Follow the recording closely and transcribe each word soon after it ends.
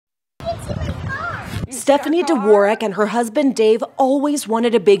Stephanie Dvorak and her husband Dave always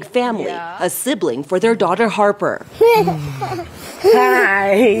wanted a big family, a sibling for their daughter Harper.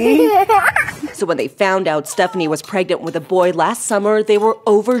 Hi. So when they found out Stephanie was pregnant with a boy last summer, they were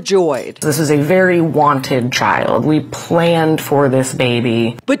overjoyed. This is a very wanted child. We planned for this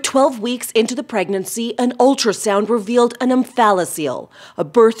baby. But 12 weeks into the pregnancy, an ultrasound revealed an omphalocele, a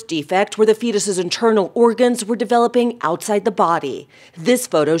birth defect where the fetus's internal organs were developing outside the body. This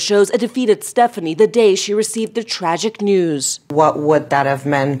photo shows a defeated Stephanie the day she received the tragic news. What would that have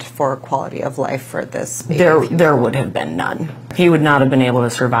meant for quality of life for this baby? There would have been none. He would not have been able to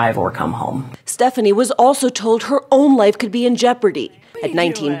survive or come home. Stephanie was also told her own life could be in jeopardy. At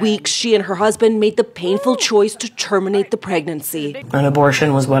 19 weeks, she and her husband made the painful choice to terminate the pregnancy. An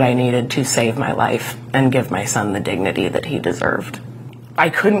abortion was what I needed to save my life and give my son the dignity that he deserved. I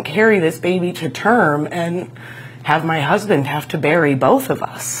couldn't carry this baby to term and have my husband have to bury both of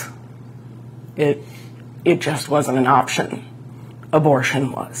us. It just wasn't an option.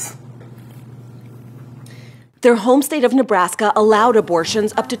 Abortion was. Their home state of Nebraska allowed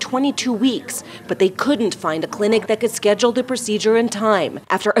abortions up to 22 weeks, but they couldn't find a clinic that could schedule the procedure in time.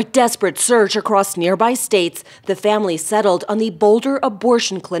 After a desperate search across nearby states, the family settled on the Boulder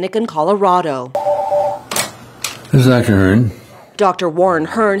Abortion Clinic in Colorado. This is Dr. Hearn. Dr. Warren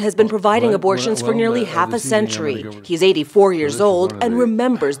Hearn has been providing abortions for nearly half a century. He's 84 years old and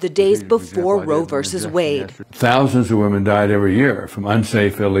remembers the days before Roe v. Wade. Thousands of women died every year from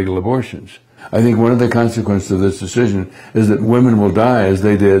unsafe, illegal abortions. I think one of the consequences of this decision is that women will die as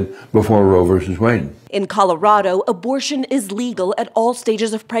they did before Roe v. Wade. In Colorado, abortion is legal at all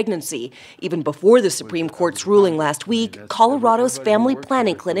stages of pregnancy. Even before the Supreme Court's ruling last week, Colorado's family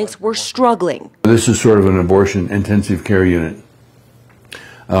planning clinics were struggling. This is sort of an abortion intensive care unit.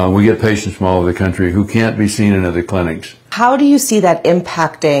 We get patients from all over the country who can't be seen in other clinics. How do you see that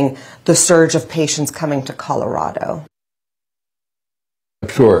impacting the surge of patients coming to Colorado?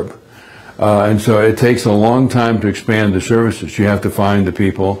 Absorb. And so it takes a long time to expand the services. You have to find the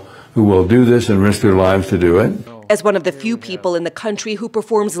people who will do this and risk their lives to do it. As one of the few people in the country who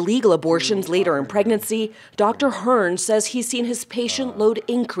performs legal abortions later in pregnancy, Dr. Hearn says he's seen his patient load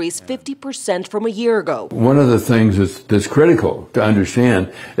increase 50% from a year ago. One of the things that's critical to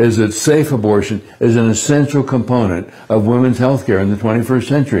understand is that safe abortion is an essential component of women's health care in the 21st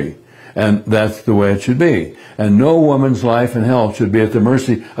century. And that's the way it should be. And no woman's life and health should be at the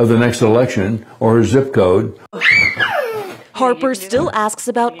mercy of the next election or her zip code. Harper still asks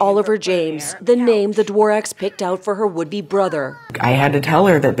about Oliver James, the name the Dvoraks picked out for her would-be brother. I had to tell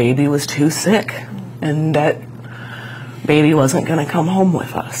her that baby was too sick and that baby wasn't going to come home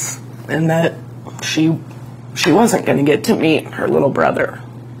with us and that she wasn't going to get to meet her little brother.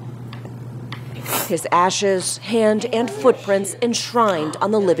 His ashes, hand, and footprints enshrined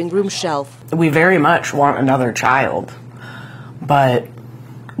on the living room shelf. We very much want another child, but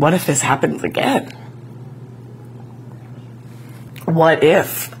what if this happens again? What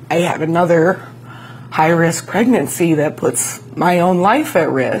if I have another high-risk pregnancy that puts my own life at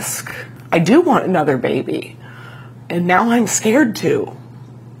risk? I do want another baby, and now I'm scared too.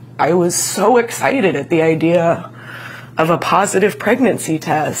 I was so excited at the idea of a positive pregnancy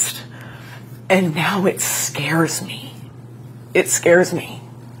test. And now it scares me. It scares me.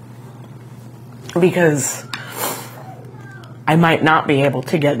 Because I might not be able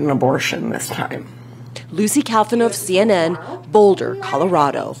to get an abortion this time. Lucy Kafanov, CNN, Boulder,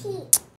 Colorado.